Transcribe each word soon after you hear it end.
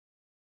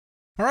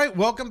All right,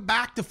 welcome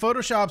back to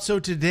Photoshop. So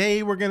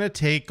today we're going to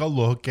take a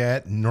look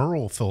at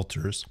neural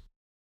filters.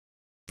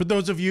 For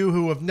those of you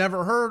who have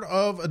never heard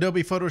of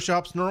Adobe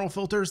Photoshop's neural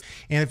filters,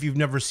 and if you've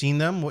never seen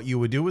them, what you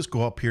would do is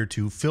go up here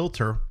to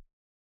filter,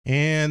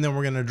 and then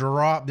we're going to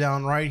drop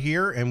down right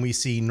here and we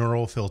see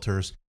neural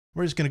filters.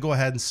 We're just going to go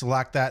ahead and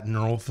select that, and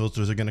neural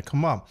filters are going to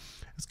come up.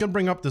 It's going to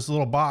bring up this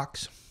little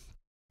box.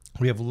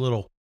 We have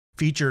little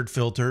featured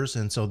filters,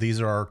 and so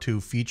these are our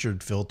two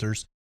featured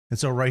filters. And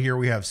so right here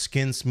we have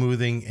skin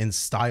smoothing and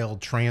style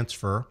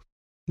transfer.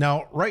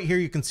 Now right here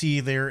you can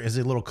see there is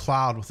a little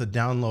cloud with a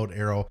download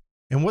arrow.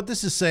 And what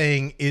this is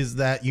saying is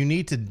that you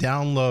need to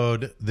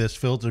download this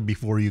filter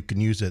before you can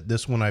use it.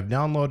 This one I've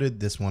downloaded,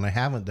 this one I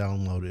haven't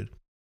downloaded.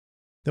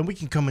 Then we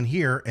can come in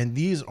here, and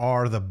these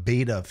are the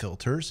beta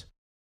filters.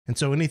 And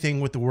so anything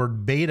with the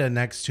word beta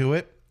next to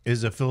it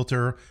is a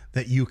filter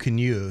that you can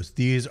use.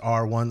 These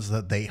are ones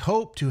that they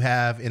hope to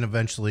have and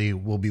eventually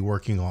will be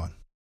working on.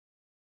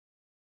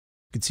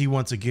 You can see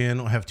once again,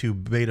 I have two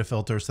beta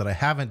filters that I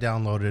haven't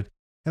downloaded,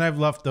 and I've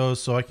left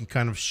those so I can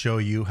kind of show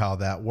you how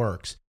that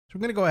works. So I'm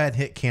going to go ahead and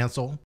hit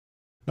cancel.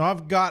 Now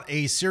I've got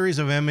a series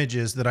of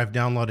images that I've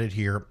downloaded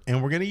here,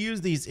 and we're going to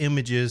use these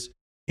images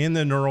in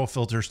the neural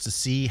filters to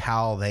see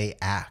how they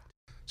act.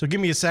 So give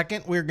me a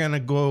second. We're going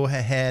to go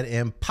ahead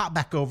and pop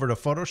back over to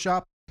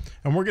Photoshop,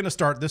 and we're going to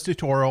start this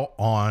tutorial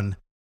on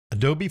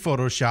Adobe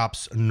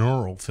Photoshop's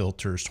Neural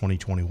Filters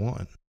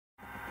 2021.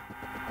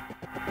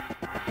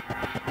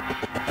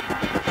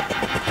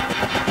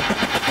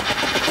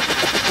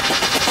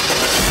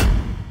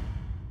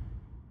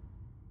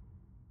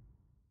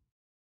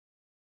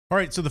 All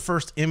right, so the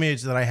first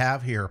image that I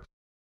have here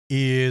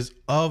is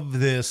of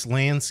this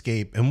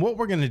landscape. And what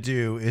we're going to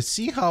do is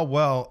see how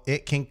well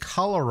it can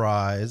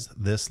colorize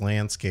this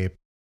landscape.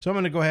 So I'm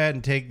going to go ahead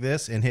and take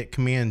this and hit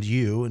Command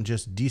U and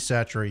just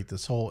desaturate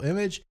this whole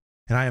image.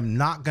 And I am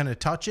not going to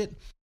touch it.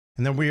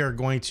 And then we are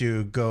going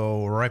to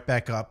go right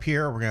back up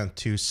here. We're going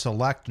to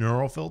select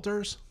neural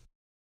filters.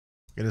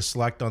 We're going to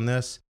select on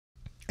this.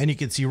 And you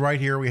can see right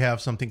here we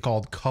have something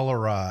called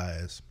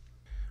Colorize.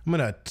 I'm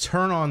going to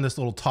turn on this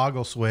little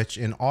toggle switch,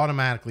 and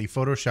automatically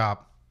Photoshop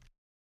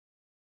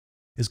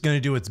is going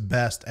to do its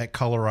best at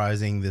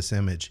colorizing this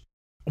image.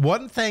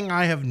 One thing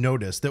I have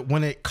noticed that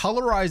when it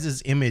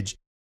colorizes image,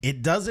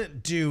 it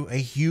doesn't do a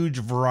huge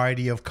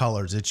variety of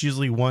colors. It's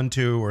usually 1,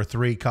 2, or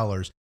 3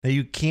 colors. Now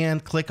you can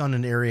click on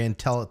an area and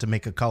tell it to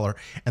make a color,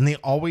 and they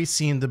always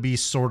seem to be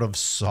sort of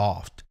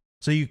soft.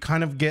 So you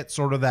kind of get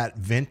sort of that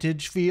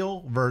vintage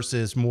feel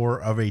versus more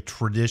of a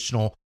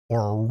traditional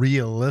or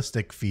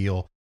realistic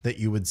feel that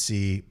you would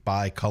see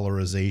by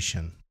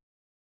colorization.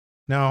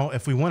 Now,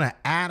 if we want to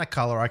add a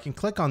color, I can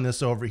click on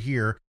this over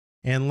here,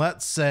 and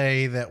let's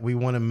say that we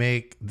want to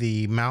make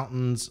the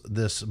mountains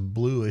this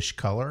bluish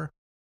color.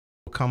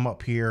 We'll come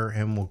up here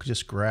and we'll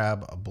just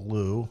grab a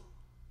blue.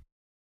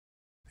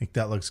 I think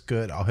that looks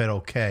good. I'll hit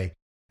OK.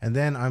 And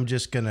then I'm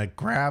just going to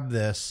grab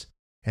this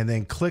and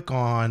then click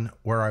on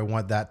where I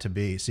want that to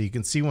be. So you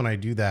can see when I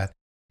do that,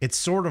 it's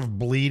sort of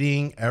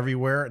bleeding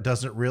everywhere. It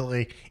doesn't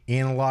really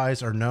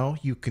analyze or know.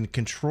 You can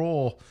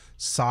control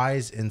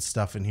size and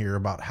stuff in here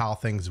about how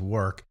things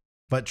work.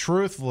 But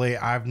truthfully,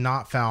 I've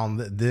not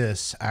found that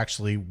this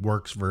actually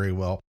works very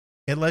well.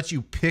 It lets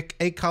you pick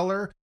a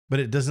color, but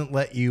it doesn't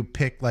let you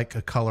pick like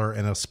a color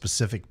in a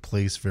specific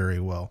place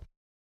very well.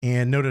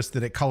 And notice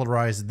that it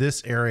colorized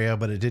this area,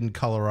 but it didn't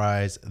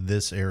colorize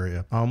this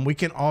area. We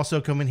can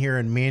also come in here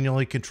and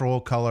manually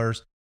control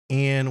colors,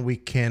 and we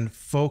can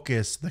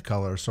focus the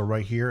color. So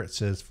right here it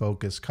says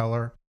focus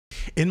color.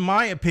 In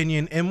my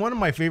opinion, and one of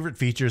my favorite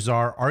features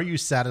are you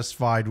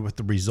satisfied with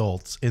the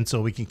results? And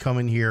so we can come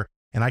in here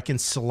and I can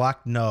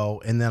select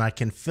no, and then I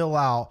can fill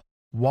out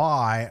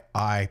why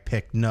I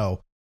picked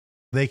no.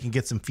 They can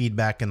get some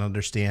feedback and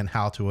understand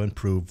how to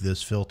improve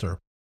this filter.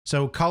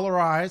 So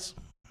Colorize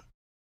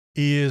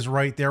is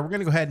right there. We're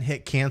going to go ahead and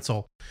hit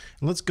cancel.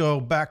 And let's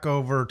go back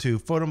over to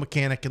Photo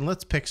Mechanic and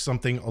let's pick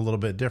something a little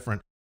bit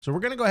different. So we're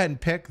going to go ahead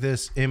and pick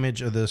this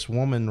image of this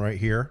woman right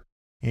here,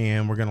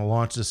 and we're going to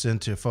launch this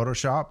into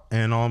Photoshop.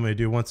 And all I'm going to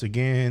do once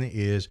again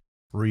is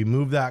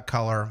remove that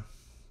color.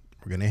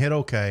 We're going to hit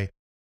OK.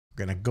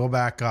 We're going to go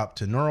back up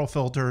to Neural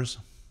Filters.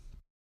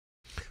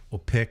 We'll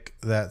pick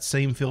that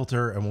same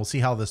filter and we'll see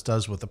how this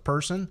does with the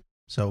person.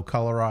 So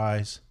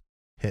Colorize,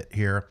 hit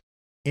here.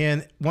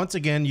 And once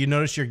again, you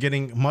notice you're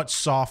getting much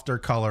softer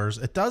colors.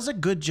 It does a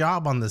good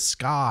job on the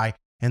sky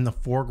and the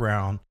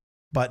foreground.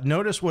 But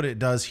notice what it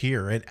does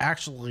here. It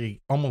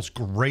actually almost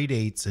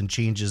gradates and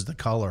changes the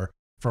color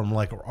from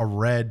like a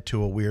red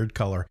to a weird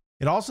color.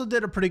 It also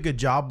did a pretty good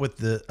job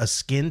with a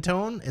skin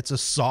tone. It's a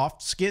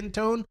soft skin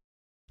tone.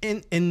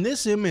 In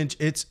this image,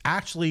 it's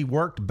actually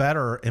worked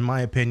better, in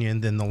my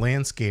opinion, than the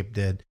landscape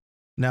did.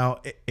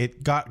 Now,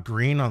 it got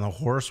green on the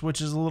horse,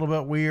 which is a little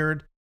bit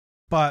weird.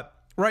 But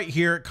right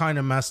here, it kind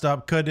of messed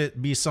up. Could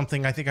it be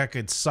something I think I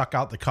could suck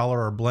out the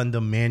color or blend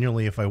them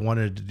manually if I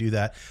wanted to do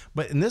that?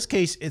 But in this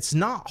case, it's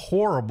not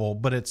horrible,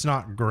 but it's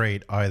not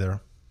great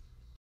either.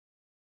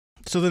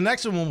 So the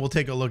next one we'll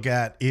take a look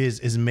at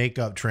is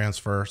makeup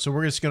transfer. So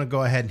we're just going to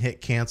go ahead and hit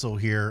cancel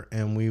here,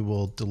 and we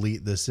will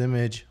delete this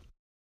image,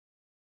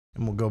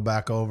 and we'll go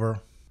back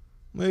over.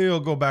 We'll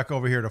go back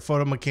over here to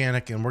Photo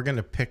Mechanic, and we're going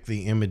to pick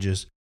the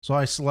images. So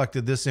I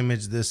selected this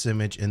image,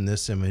 and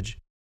this image,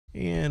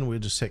 and we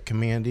just hit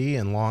Command E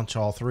and launch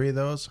all three of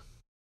those.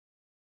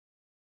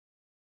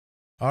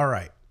 All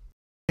right.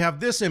 We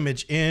have this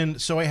image in,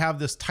 so I have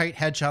this tight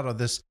headshot of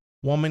this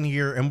woman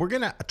here, and we're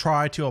going to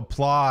try to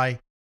apply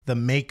the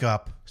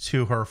makeup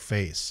to her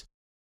face.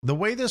 The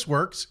way this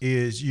works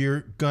is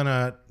you're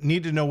gonna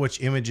need to know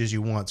which images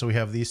you want. So we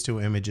have these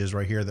two images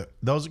right here.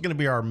 Those are gonna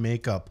be our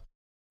makeup.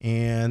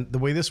 And the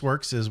way this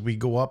works is we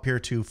go up here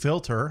to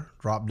Filter,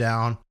 drop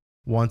down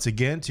once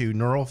again to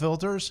Neural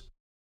Filters,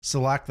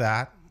 select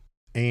that,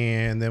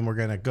 and then we're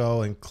gonna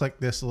go and click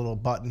this little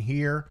button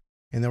here,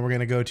 and then we're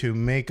gonna go to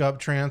Makeup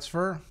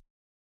Transfer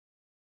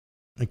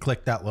and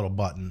click that little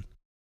button.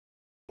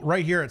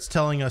 Right here, it's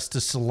telling us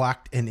to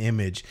select an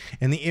image,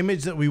 and the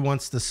image that we want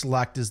to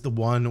select is the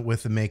one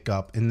with the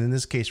makeup. And in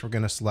this case, we're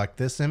going to select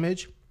this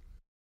image.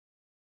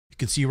 You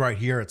can see right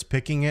here, it's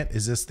picking it.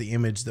 Is this the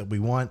image that we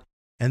want?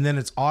 And then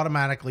it's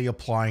automatically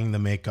applying the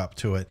makeup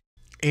to it.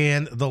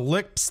 And the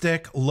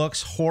lipstick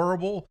looks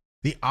horrible.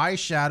 The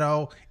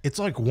eyeshadow, it's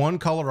like one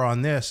color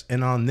on this,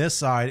 and on this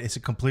side, it's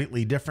a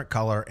completely different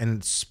color, and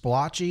it's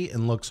splotchy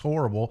and looks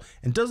horrible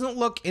and doesn't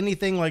look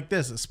anything like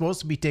this. It's supposed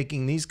to be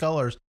taking these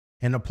colors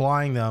and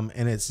applying them,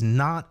 and it's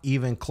not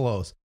even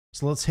close.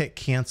 So let's hit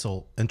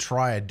cancel and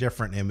try a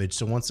different image.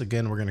 So once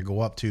again, we're gonna go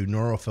up to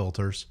Neural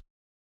Filters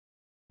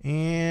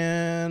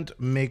and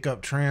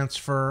Makeup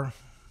Transfer.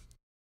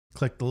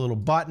 Click the little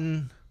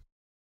button,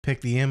 pick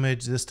the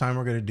image. This time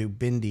we're gonna do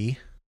Bindi,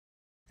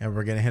 and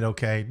we're gonna hit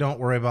OK. Don't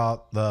worry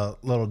about the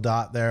little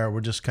dot there. We're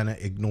just gonna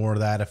ignore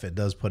that if it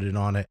does put it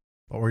on it,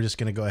 but we're just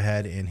gonna go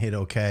ahead and hit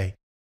OK.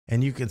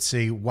 And you can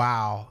see,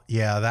 wow,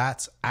 yeah,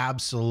 that's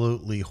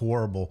absolutely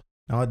horrible.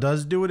 Now it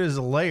does do it as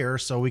a layer,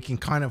 so we can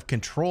kind of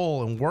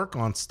control and work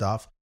on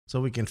stuff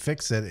so we can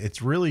fix it.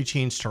 It's really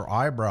changed her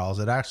eyebrows.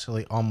 It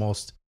actually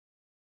almost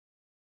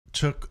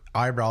took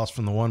eyebrows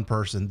from the one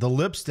person. The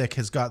lipstick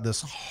has got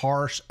this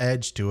harsh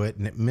edge to it,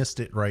 and it missed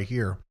it right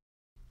here.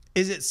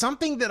 Is it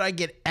something that I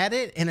could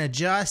edit and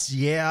adjust?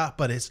 Yeah,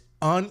 but it's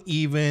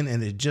uneven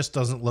and it just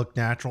doesn't look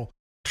natural.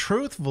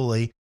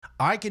 Truthfully,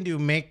 I can do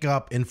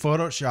makeup in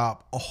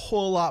Photoshop a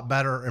whole lot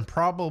better and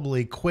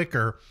probably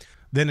quicker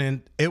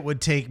than it would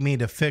take me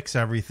to fix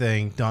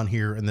everything done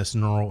here in this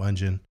neural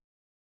engine.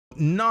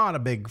 Not a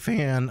big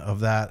fan of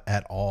that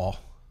at all.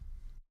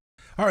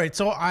 All right,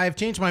 so I've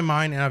changed my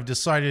mind and I've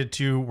decided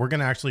we're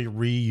gonna actually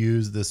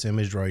reuse this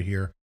image right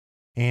here.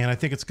 And I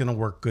think it's gonna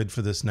work good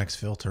for this next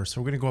filter.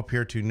 So we're gonna go up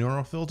here to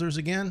Neural Filters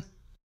again.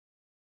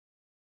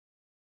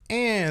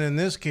 And in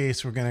this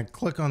case, we're gonna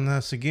click on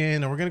this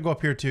again, and we're gonna go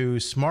up here to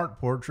Smart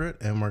Portrait,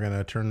 and we're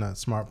gonna turn that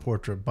Smart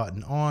Portrait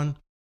button on.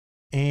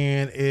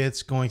 And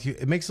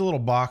it makes a little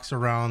box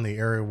around the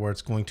area where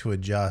it's going to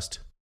adjust.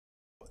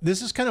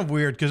 This is kind of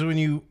weird because when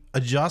you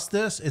adjust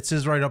this, it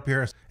says right up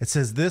here, it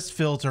says this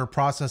filter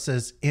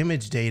processes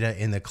image data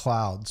in the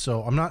cloud.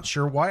 So I'm not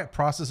sure why it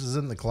processes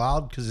in the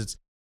cloud because it's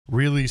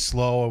really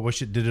slow. I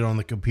wish it did it on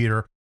the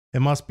computer.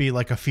 It must be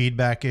like a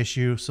feedback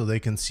issue so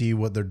they can see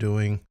what they're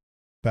doing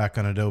back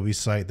on Adobe's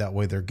site. That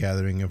way they're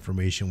gathering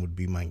information would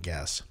be my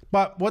guess.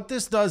 But what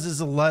this does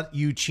is let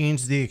you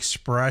change the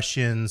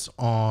expressions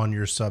on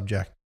your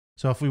subject.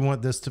 So if we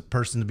want this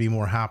person to be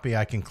more happy,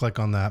 I can click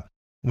on that.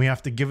 We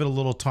have to give it a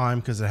little time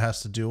because it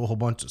has to do a whole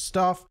bunch of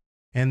stuff.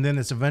 And then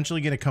it's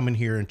eventually going to come in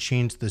here and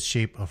change the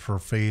shape of her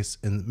face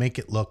and make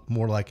it look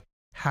more like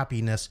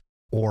happiness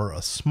or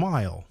a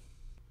smile.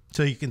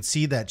 So you can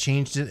see that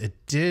changed it.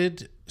 It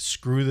did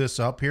screw this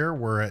up here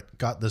where it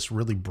got this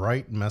really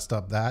bright and messed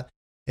up that.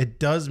 It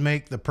does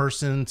make the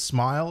person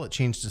smile. It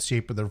changed the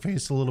shape of their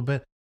face a little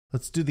bit.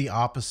 Let's do the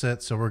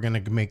opposite. So we're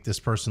going to make this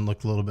person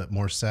look a little bit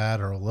more sad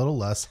or a little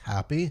less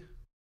happy.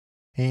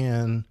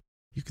 And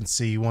you can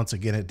see once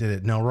again, it did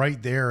it. Now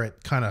right there,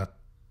 it kind of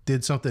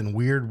did something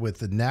weird with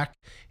the neck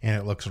and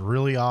it looks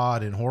really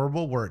odd and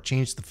horrible. Where it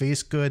changed the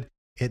face good,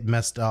 it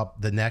messed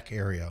up the neck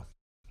area.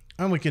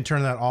 And we can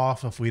turn that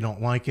off if we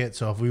don't like it.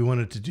 So if we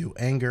wanted to do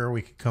anger,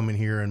 we could come in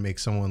here and make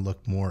someone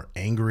look more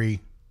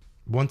angry.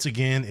 Once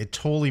again, it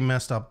totally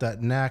messed up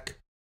that neck.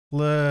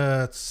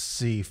 Let's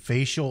see,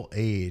 facial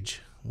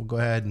age. We'll go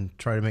ahead and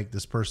try to make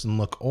this person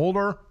look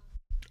older.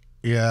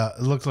 Yeah,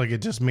 it looks like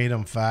it just made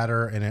them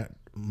fatter and it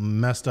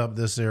messed up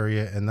this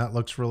area, and that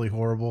looks really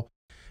horrible.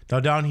 Now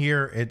down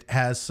here, it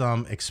has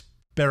some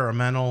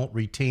experimental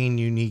retain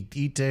unique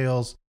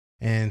details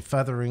and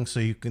feathering, so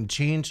you can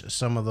change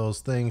some of those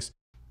things.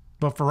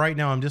 But for right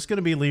now, I'm just going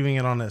to be leaving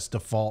it on its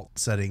default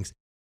settings.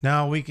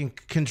 Now we can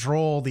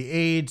control the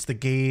age, the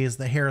gaze,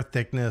 the hair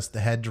thickness, the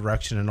head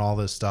direction, and all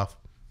this stuff.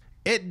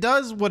 It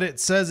does what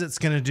it says it's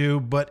going to do,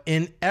 but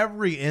in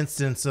every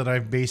instance that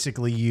I've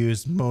basically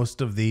used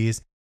most of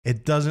these,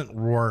 it doesn't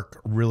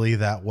work really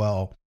that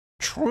well.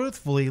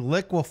 Truthfully,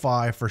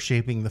 Liquify for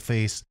shaping the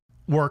face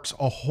works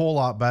a whole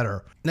lot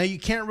better. Now you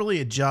can't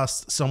really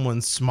adjust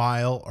someone's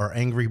smile or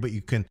angry, but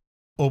you can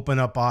open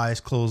up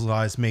eyes, close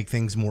eyes, make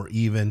things more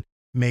even,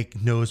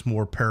 make nose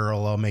more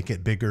parallel, make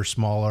it bigger,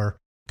 smaller,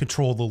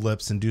 control the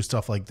lips and do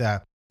stuff like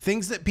that.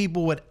 Things that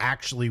people would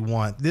actually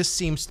want. This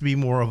seems to be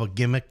more of a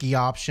gimmicky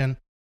option.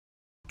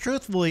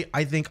 Truthfully,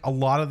 I think a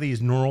lot of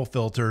these neural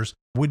filters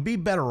would be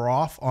better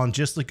off on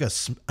just like a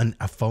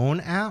phone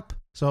app.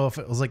 So if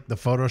it was like the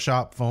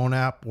Photoshop phone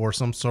app or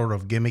some sort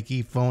of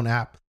gimmicky phone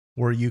app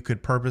where you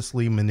could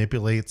purposely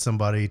manipulate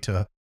somebody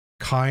to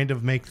kind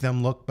of make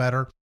them look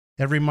better.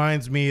 It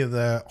reminds me of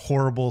the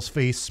horrible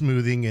face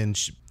smoothing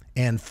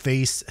and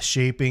face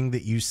shaping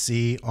that you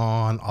see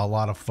on a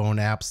lot of phone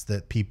apps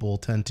that people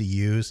tend to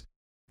use.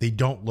 They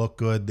don't look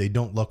good. They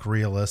don't look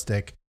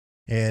realistic,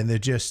 and they're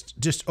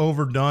just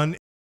overdone.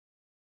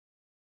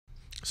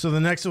 So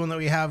the next one that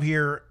we have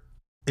here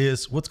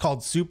is what's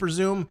called super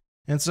zoom.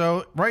 And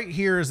so right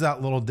here is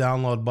that little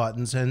download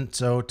buttons. And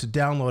so to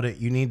download it,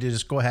 you need to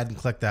just go ahead and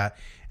click that.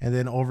 And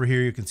then over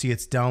here, you can see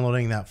it's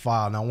downloading that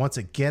file. Now, once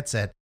it gets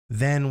it,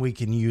 then we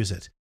can use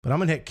it. But I'm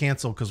gonna hit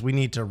cancel because we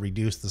need to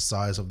reduce the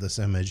size of this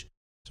image.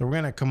 So we're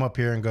gonna come up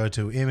here and go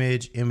to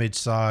image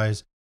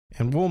size,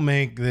 and we'll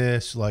make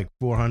this like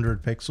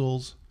 400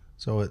 pixels.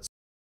 So it's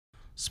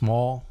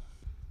small.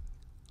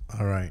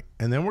 All right,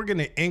 and then we're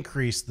gonna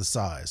increase the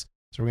size.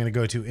 So we're gonna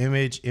go to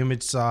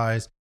image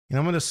size, and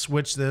I'm gonna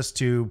switch this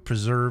to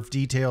preserve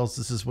details.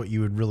 This is what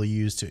you would really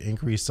use to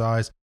increase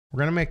size. We're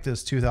gonna make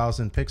this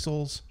 2000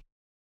 pixels.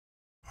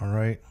 All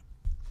right,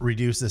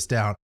 reduce this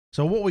down.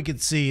 So what we can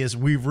see is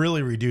we've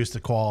really reduced the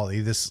quality.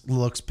 This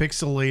looks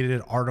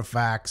pixelated,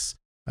 artifacts.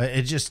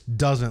 It just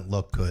doesn't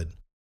look good.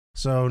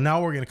 So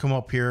now we're gonna come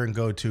up here and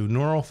go to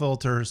Neural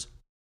Filters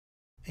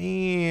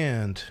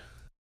and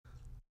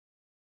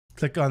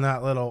click on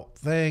that little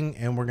thing.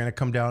 And we're gonna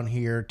come down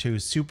here to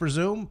Super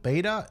Zoom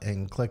Beta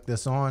and click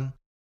this on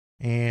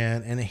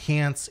and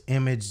enhance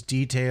image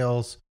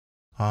details,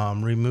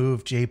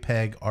 remove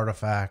JPEG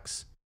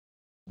artifacts.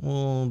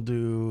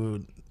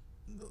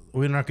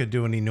 We're not gonna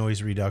do any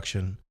noise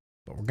reduction,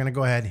 but we're gonna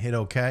go ahead and hit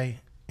OK.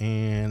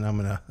 And I'm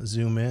gonna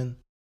zoom in.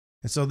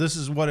 And so this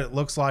is what it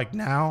looks like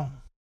now.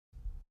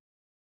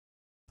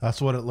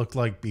 That's what it looked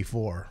like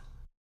before.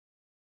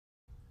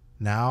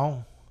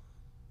 Now,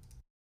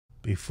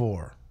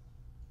 before.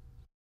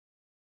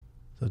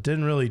 So it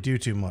didn't really do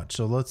too much.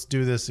 So let's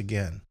do this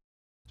again.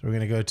 So we're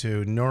gonna go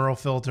to Neural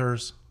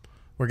Filters.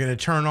 We're gonna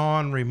turn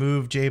on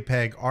remove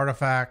JPEG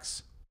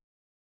artifacts.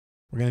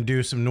 We're gonna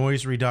do some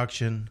noise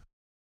reduction.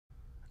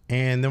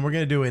 And then we're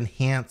gonna do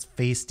enhance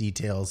face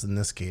details in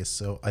this case.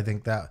 So I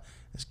think that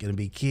is gonna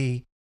be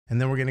key.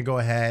 And then we're gonna go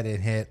ahead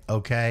and hit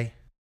OK.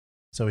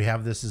 So we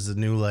have this as a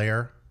new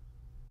layer.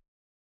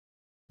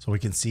 So we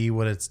can see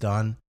what it's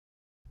done.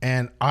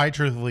 And I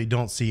truthfully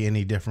don't see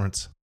any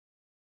difference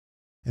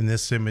in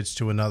this image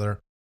to another.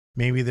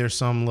 Maybe there's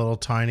some little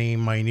tiny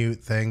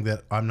minute thing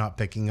that I'm not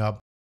picking up.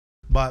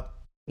 But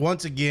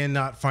once again,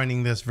 not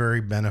finding this very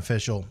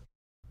beneficial.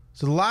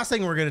 So the last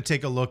thing we're going to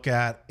take a look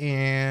at,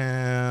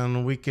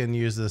 and we can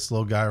use this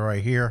little guy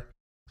right here.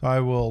 So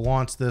I will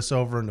launch this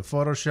over into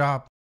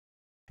Photoshop.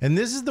 And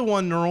this is the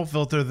one neural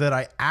filter that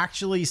I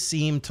actually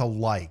seem to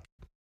like.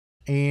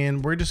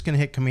 And we're just going to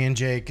hit Command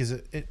J because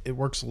it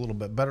works a little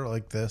bit better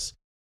like this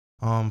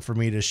for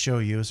me to show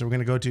you. So we're going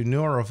to go to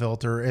Neural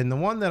Filter. And the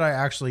one that I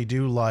actually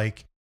do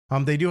like,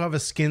 they do have a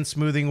skin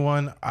smoothing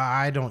one.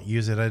 I don't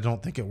use it. I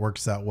don't think it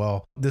works that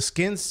well. The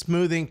skin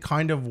smoothing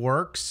kind of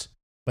works,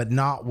 but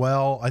not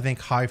well. I think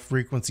high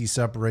frequency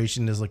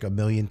separation is like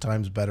 1,000,000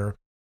 times better.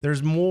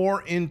 There's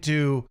more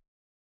into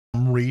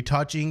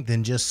retouching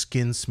than just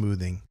skin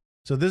smoothing.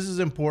 So this is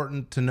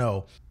important to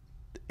know.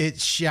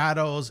 It's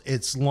shadows,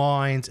 it's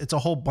lines, it's a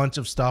whole bunch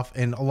of stuff.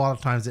 And a lot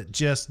of times it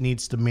just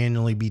needs to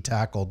manually be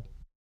tackled.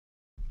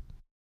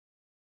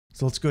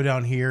 So let's go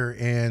down here,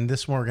 and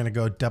this one we're gonna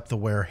go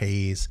DepthAware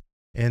Haze.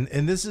 And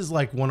this is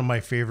like one of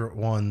my favorite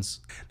ones.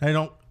 I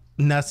don't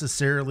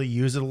necessarily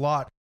use it a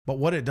lot, but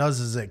what it does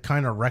is it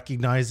kind of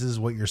recognizes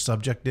what your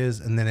subject is,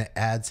 and then it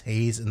adds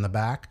haze in the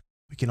back.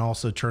 We can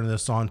also turn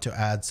this on to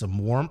add some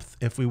warmth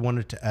if we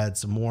wanted to add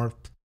some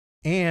warmth.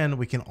 And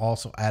we can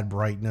also add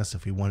brightness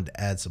if we wanted to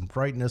add some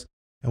brightness.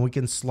 And we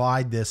can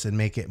slide this and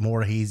make it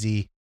more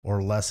hazy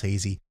or less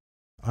hazy.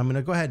 I'm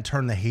gonna go ahead and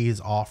turn the haze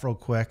off real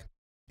quick.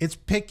 It's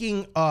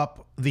picking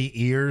up the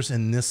ears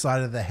and this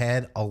side of the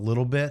head a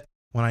little bit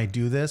when I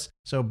do this.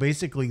 So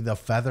basically the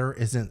feather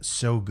isn't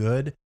so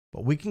good,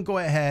 but we can go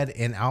ahead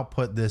and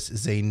output this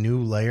as a new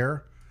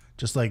layer,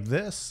 just like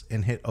this,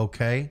 and hit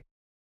OK.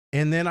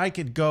 And then I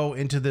could go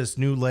into this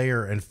new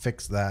layer and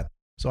fix that.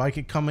 So I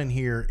could come in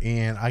here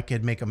and I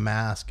could make a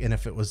mask. And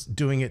if it was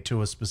doing it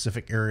to a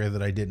specific area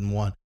that I didn't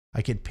want,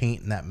 I could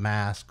paint in that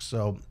mask.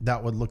 So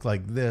that would look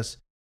like this.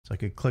 So I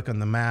could click on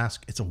the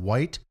mask. It's a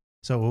white.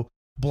 So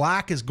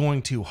black is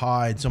going to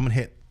hide. So I'm gonna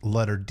hit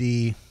letter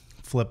D,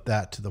 flip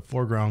that to the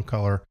foreground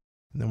color.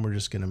 And then we're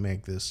just gonna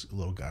make this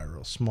little guy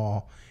real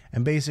small.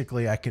 And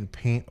basically I can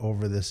paint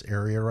over this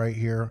area right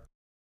here,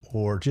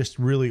 or just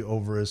really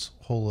over his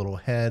whole little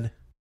head.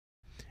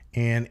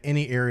 And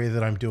any area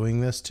that I'm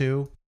doing this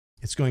to,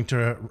 it's going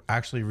to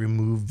actually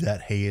remove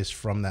that haze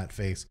from that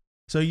face.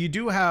 So you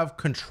do have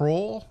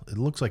control. It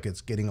looks like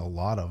it's getting a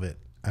lot of it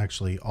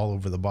actually all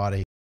over the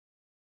body.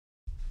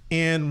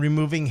 And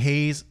removing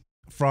haze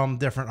from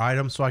different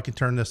items. So I can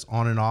turn this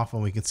on and off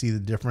and we can see the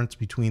difference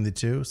between the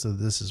two. So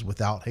this is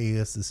without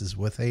haze, this is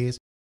with haze.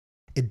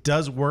 It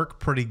does work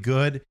pretty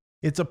good.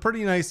 It's a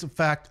pretty nice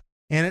effect,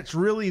 and it's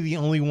really the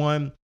only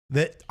one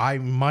that I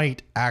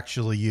might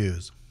actually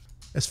use.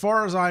 As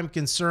far as I'm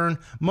concerned,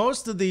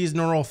 most of these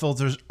neural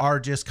filters are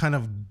just kind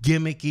of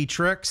gimmicky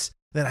tricks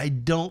that I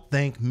don't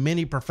think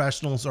many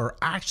professionals are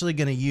actually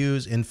going to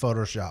use in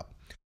Photoshop.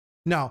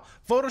 Now,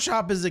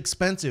 Photoshop is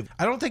expensive.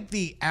 I don't think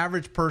the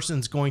average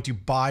person's going to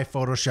buy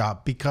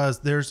Photoshop because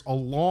there's a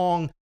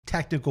long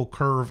technical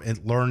curve in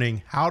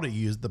learning how to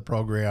use the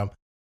program.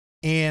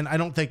 And I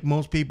don't think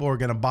most people are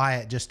going to buy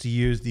it just to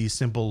use these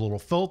simple little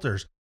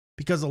filters,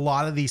 because a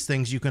lot of these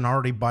things you can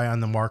already buy on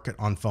the market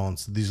on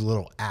phones, these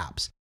little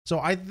apps. So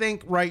I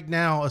think right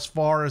now, as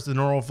far as the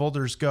neural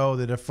filters go,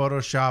 that if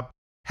Photoshop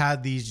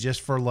had these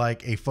just for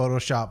like a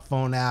Photoshop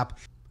phone app,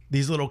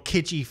 these little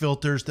kitschy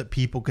filters that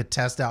people could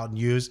test out and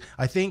use,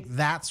 I think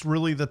that's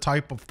really the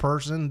type of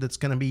person that's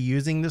going to be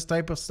using this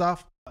type of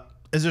stuff.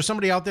 Is there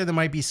somebody out there that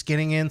might be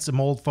skinning in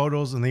some old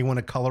photos and they want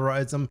to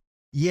colorize them?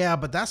 Yeah,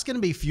 but that's going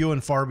to be few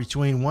and far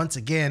between. Once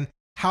again,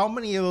 how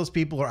many of those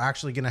people are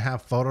actually going to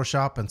have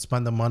Photoshop and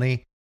spend the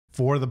money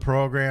for the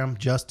program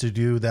just to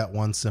do that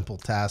one simple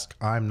task?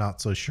 I'm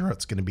not so sure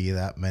it's going to be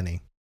that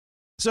many.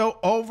 So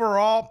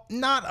overall,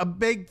 not a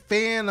big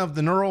fan of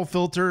the neural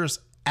filters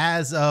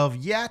as of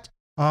yet.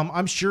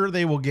 I'm sure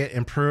they will get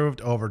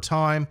improved over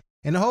time.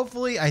 And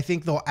hopefully, I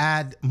think they'll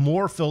add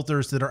more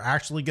filters that are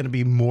actually going to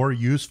be more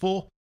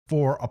useful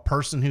for a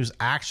person who's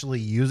actually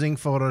using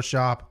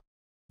Photoshop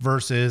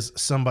versus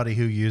somebody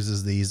who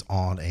uses these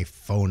on a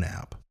phone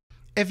app.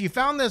 If you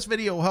found this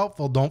video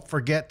helpful, don't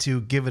forget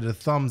to give it a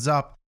thumbs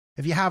up.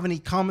 If you have any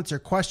comments or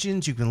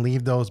questions, you can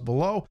leave those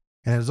below.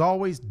 And as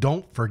always,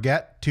 don't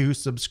forget to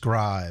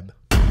subscribe.